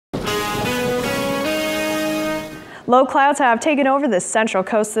Low clouds have taken over the central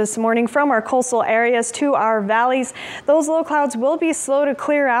coast this morning from our coastal areas to our valleys. Those low clouds will be slow to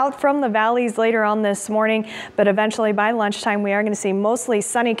clear out from the valleys later on this morning, but eventually by lunchtime we are going to see mostly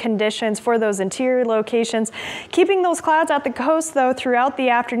sunny conditions for those interior locations. Keeping those clouds at the coast though throughout the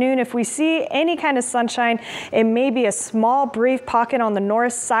afternoon. If we see any kind of sunshine, it may be a small brief pocket on the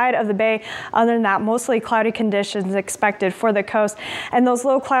north side of the bay. Other than that, mostly cloudy conditions expected for the coast, and those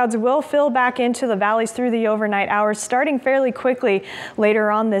low clouds will fill back into the valleys through the overnight hours, starting fairly quickly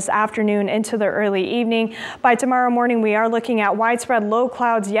later on this afternoon into the early evening. By tomorrow morning, we are looking at widespread low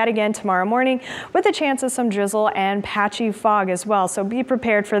clouds yet again tomorrow morning, with a chance of some drizzle and patchy fog as well, so be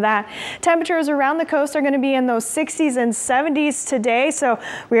prepared for that. Temperatures around the coast are going to be in those 60s and 70s today, so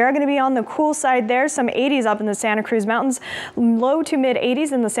we are going to be on the cool side there. Some 80s up in the Santa Cruz Mountains, low to mid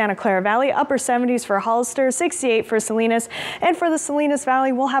 80s in the Santa Clara Valley, upper 70s for Hollister, 68 for Salinas, and for the Salinas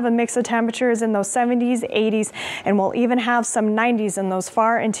Valley, we'll have a mix of temperatures in those 70s, 80s, and we'll even have some 90s in those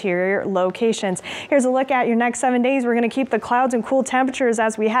far interior locations. Here's a look at your next 7 days. We're going to keep the clouds and cool temperatures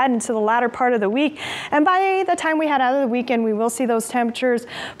as we head into the latter part of the week, and by the time we head out of the weekend, we will see those temperatures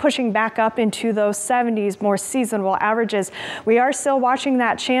pushing back up into those 70s, more seasonable averages. We are still watching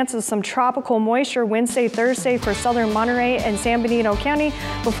that chance of some tropical moisture Wednesday, Thursday for southern Monterey and San Benito County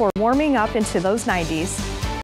before warming up into those 90s.